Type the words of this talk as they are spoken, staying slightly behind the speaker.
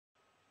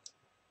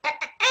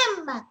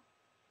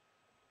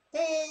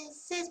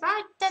This is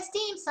Martha's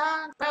theme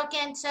song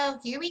broken, so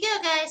here we go,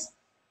 guys.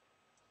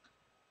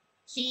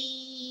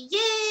 She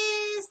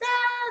is the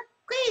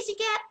crazy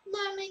cat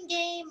woman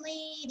game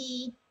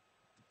lady.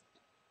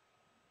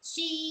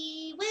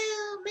 She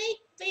will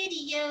make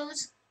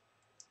videos.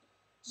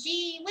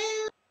 She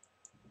will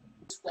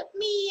with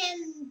me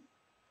and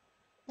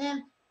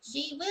them.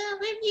 She will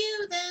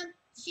review them.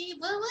 She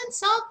will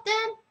insult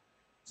them.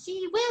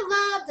 She will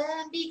love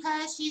them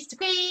because she's the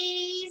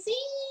crazy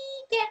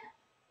cat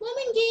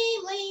woman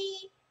game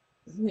lady.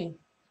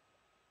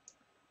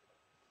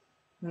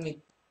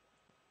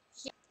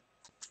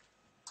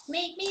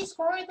 Make me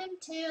score them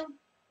too.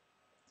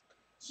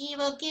 She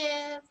will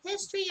give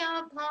history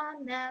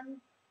upon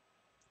them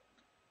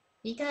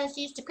because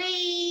she's the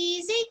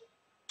crazy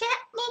cat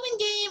woman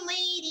game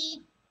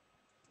lady.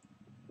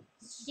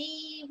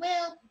 She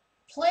will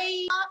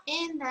play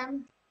in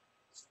them,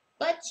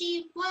 but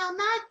she will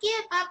not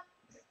give up.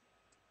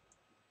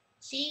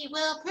 She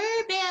will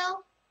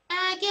prevail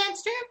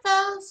against her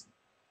foes,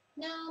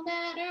 no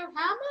matter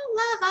how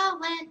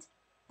malevolent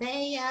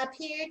they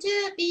appear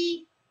to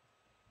be,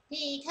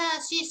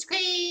 because she's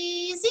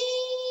crazy,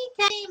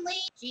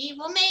 namely, she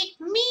will make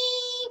me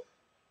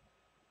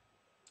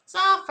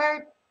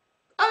suffer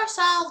or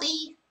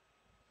Sully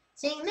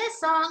sing this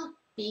song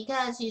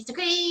because she's the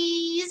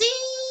crazy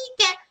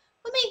cat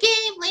woman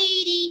game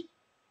lady.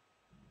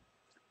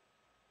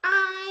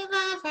 I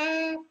love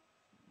her,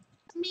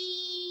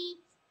 me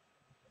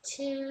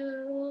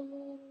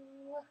too.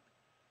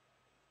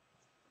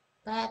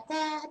 But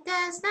that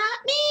does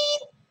not mean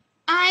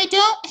I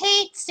don't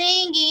hate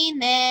singing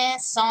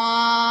this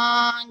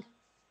song.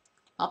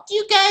 Hope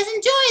you guys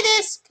enjoy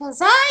this, because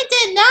I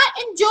did not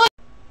enjoy.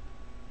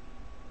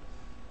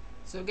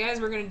 So guys,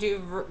 we're gonna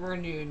do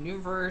a new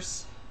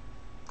verse.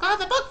 Call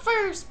the book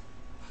first.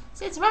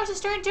 Since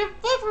Martha's turn to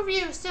book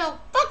review, so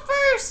book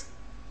first.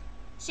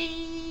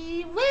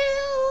 She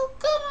will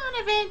go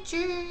on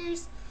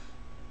adventures.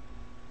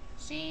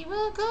 She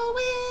will go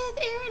with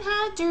Aaron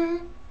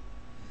Hunter.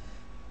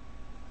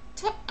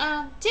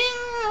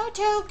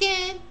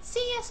 Token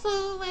C.S.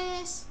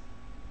 Lewis.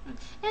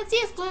 And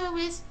C.S.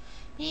 Lewis.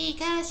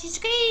 Because she's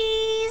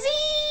crazy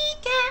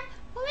cat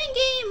woman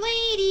game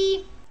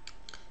lady.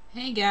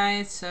 Hey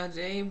guys, so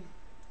today,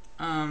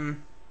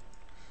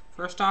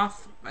 first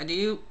off,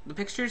 the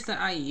pictures that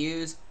I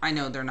use, I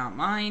know they're not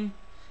mine.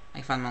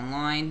 I found them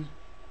online.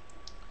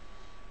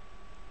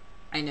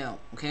 I know,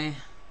 okay?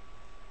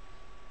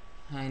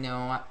 I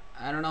know,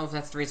 I don't know if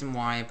that's the reason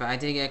why, but I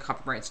did get a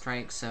copyright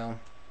strike, so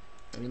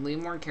I'm a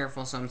little more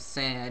careful. So I'm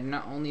saying I do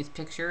not own these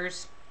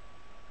pictures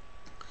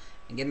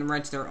and give them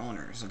right to their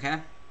owners,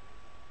 okay?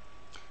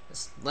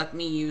 Just let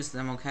me use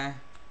them, okay?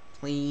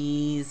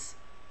 Please.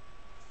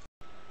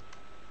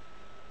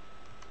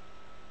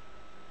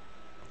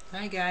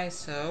 Hi guys,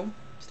 so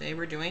today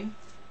we're doing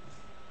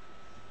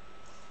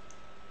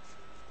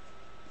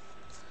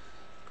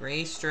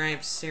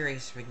Graystripe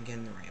series, so we can get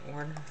in the right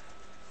order.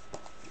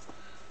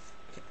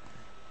 Okay.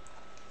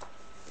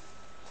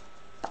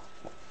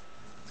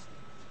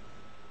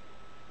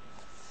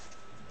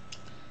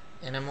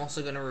 And I'm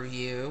also going to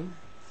review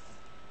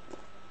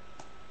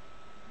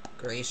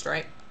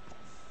Graystripe,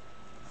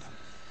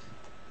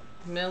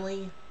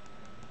 Millie,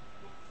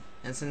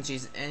 and since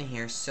she's in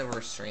here,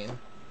 Silversteam.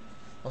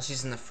 Well,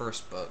 she's in the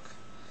first book.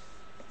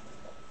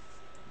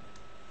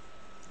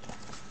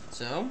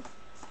 So,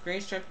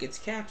 Graystripe gets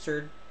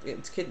captured,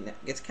 gets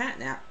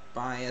catnapped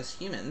by us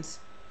humans,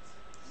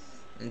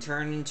 and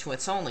turned into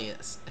what Sully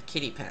is, a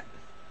kitty pet.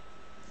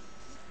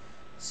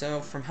 So,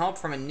 from help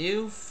from a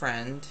new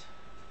friend,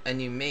 a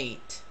new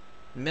mate,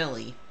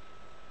 Millie,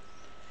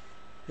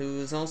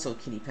 who's also a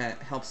kitty pet,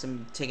 helps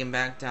him take him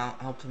back down,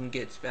 help him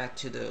get back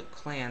to the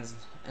clans,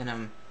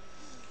 and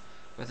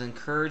with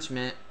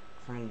encouragement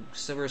from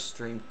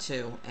Silversteam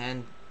too,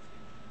 and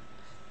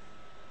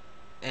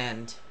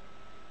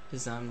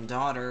his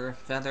daughter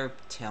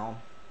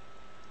Feathertail.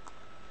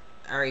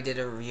 I already did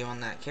a review on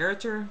that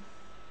character,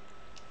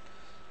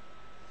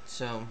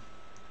 so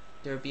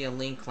there will be a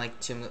link like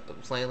to the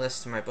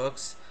playlist to my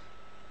books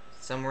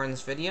somewhere in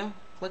this video.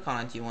 Click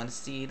on it if you want to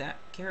see that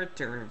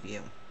character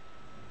review.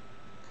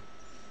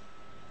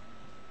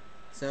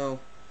 So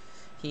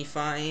he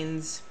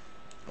finds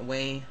a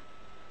way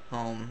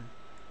home,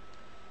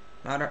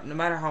 no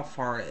matter how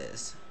far it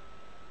is.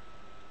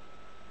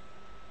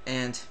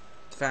 And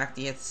the fact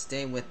he has to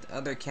stay with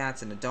other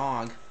cats and a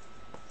dog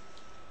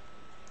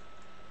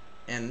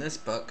in this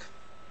book.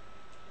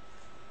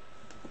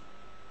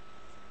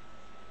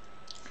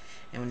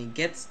 And when he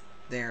gets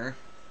there,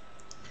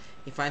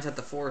 he finds out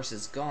the forest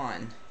is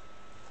gone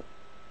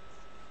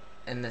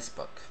in this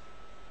book.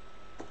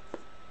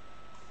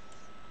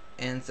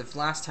 And it's the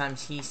last time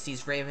he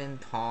sees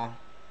Ravenpaw,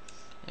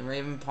 and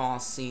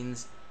Ravenpaw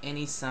sees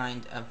any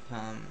sign of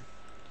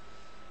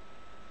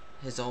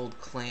his old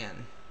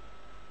clan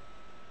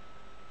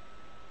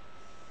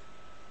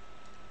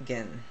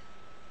again.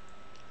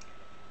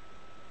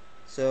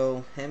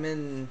 So him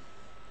and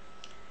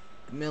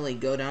Millie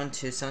go down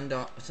to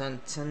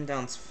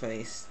Sundown's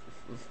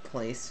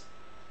place,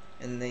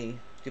 and they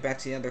go back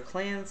to the other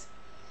clans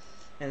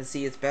and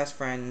see its best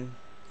friend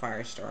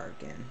Firestar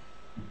again.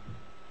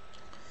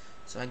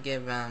 So I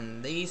give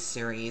these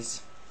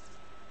series,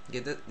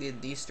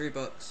 these 3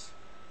 books,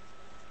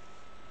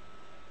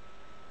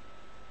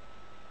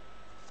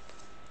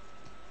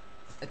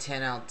 a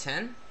 10 out of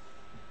 10.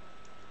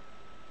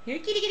 Here,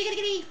 kitty, kitty, kitty,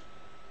 kitty.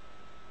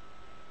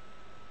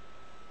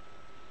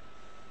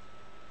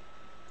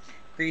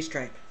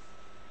 Graystripe.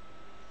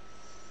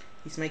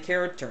 He's my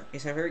character.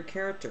 He's my favorite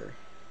character.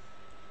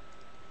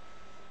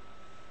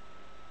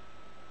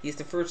 He's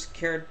the first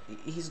character.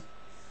 He's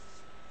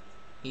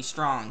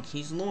strong.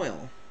 He's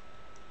loyal.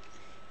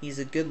 He's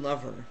a good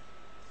lover.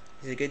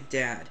 He's a good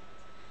dad.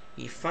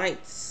 He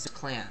fights the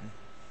clan.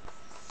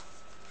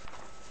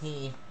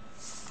 He's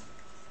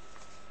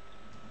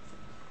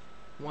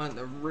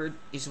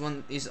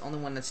the only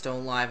one that's still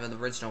alive of the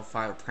original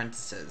 5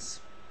 apprentices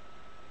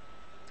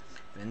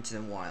into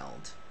the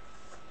wild.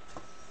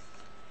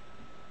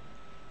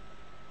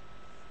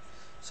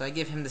 So I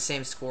give him the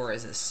same score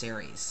as this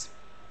series.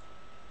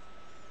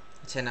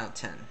 10 out of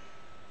 10.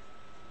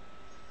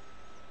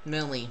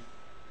 Millie.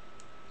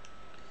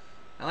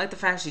 I like the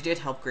fact she did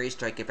help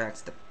Graystripe get back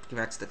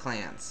to the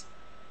clans.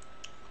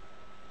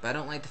 But I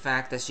don't like the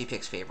fact that she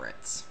picks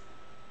favorites.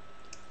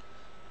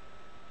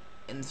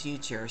 In the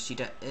future,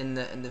 in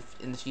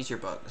the future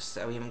books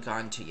that we haven't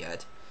gotten to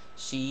yet,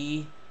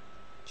 she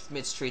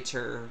mistreats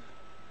her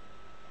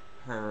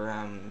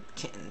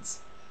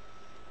kittens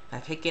by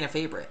picking a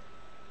favorite,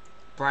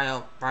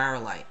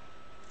 Briarlight.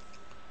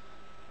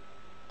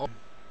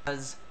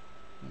 Because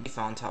he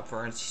fell on top of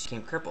her and she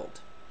became crippled.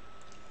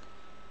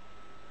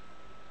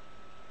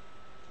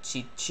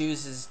 She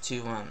chooses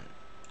to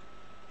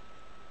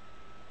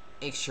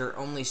make sure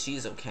only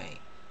she's okay,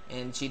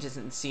 and she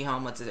doesn't see how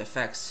much it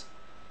affects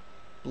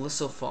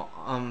Blissful,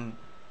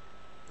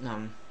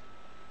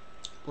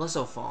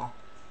 Blissful,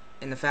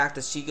 and the fact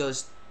that she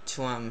goes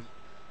to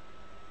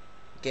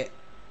get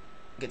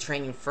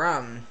training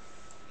from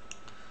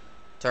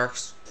Dark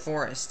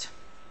Forest.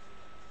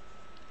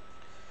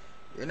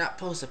 You're not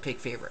supposed to pick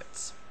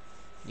favorites.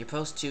 You're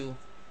supposed to,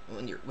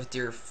 when you're with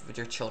your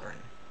children,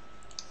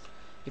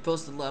 you're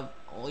supposed to love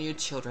all your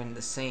children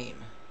the same,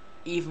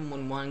 even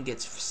when one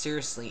gets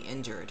seriously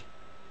injured.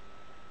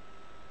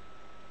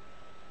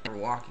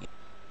 Walking.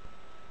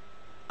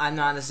 I'm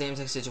not in the same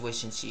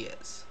situation she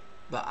is,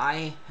 but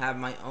I have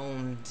my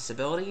own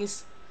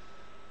disabilities.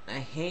 And I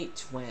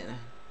hate when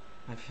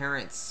my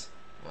parents.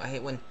 I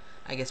hate when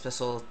I get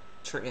special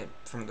treatment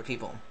from other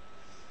people,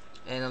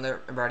 and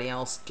everybody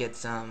else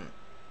gets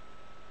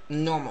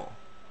normal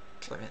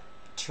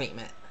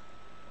treatment.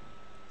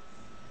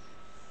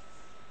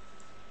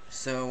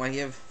 So I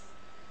give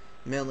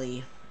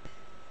Millie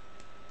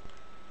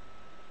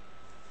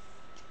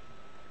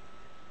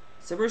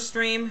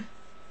Silversteam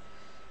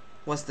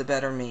was the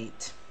better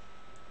mate.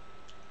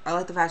 I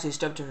like the fact she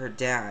stood up to her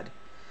dad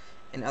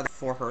and others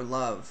for her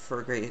love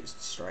for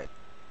Graystripe.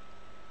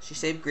 She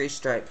saved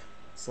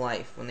Graystripe's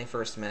life when they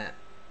first met.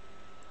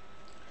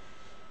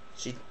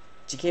 She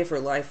gave her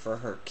life for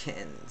her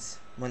kittens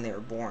when they were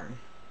born.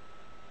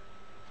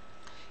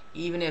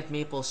 Even if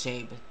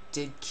Mapleshade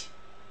did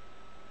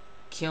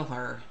kill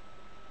her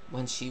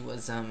when she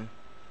was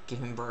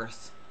giving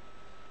birth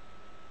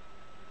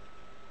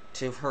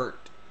to hurt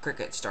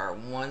Cricket Star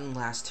one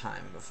last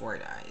time before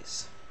he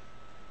dies.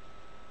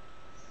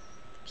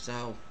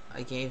 So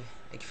I give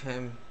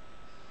him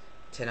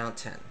 10 out of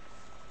 10.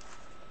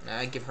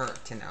 I give her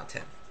 10 out of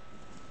 10.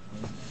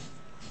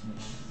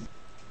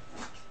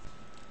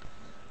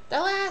 The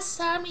last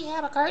time we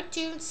have a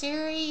cartoon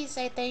series,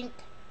 I think.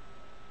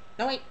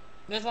 No, wait.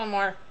 There's one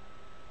more.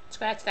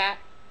 Scratch that.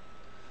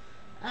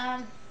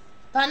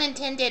 Pun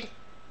intended.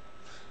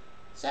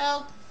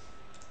 So,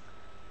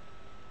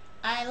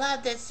 I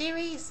love this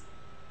series.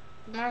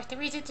 Martha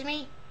reads it to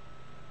me.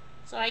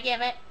 So I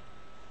give it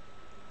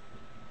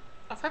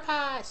a for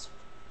pause.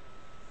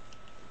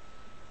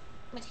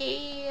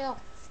 Mateo.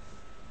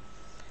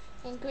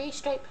 And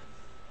Graystripe.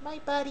 My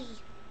buddy.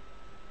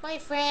 My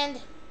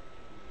friend.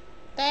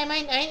 That I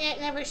might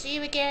never see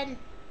you again.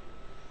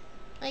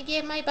 I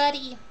give my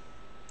buddy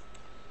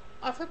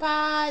a for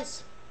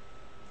pause.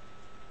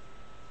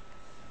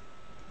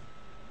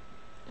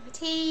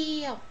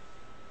 Mateo.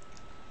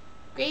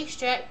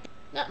 Graystripe.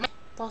 Not my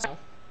also.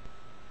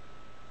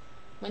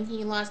 When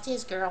he lost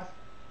his girl.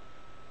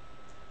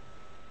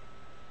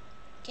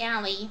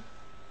 Callie.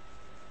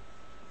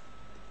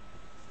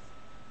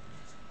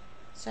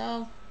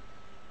 So.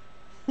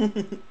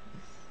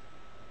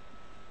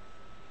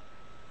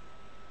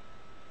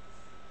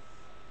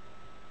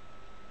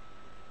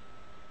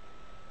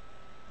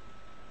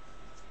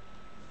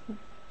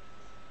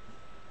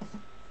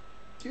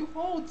 You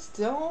hold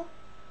still.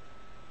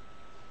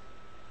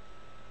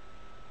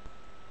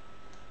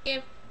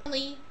 Give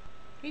Millie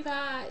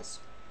revise.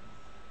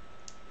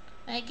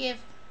 I give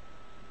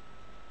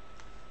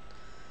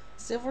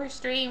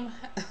Silversteam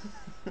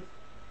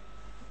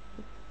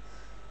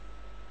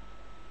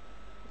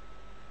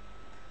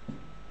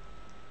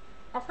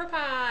a for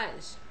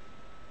pause.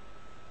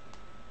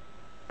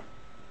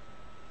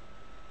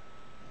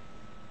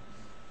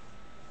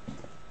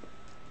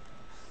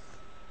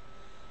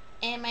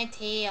 and my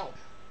tail.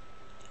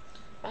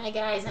 Bye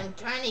guys, I'm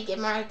trying to get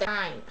more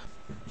time.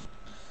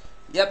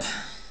 Yep.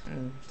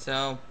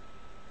 So,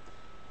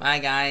 bye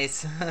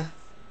guys.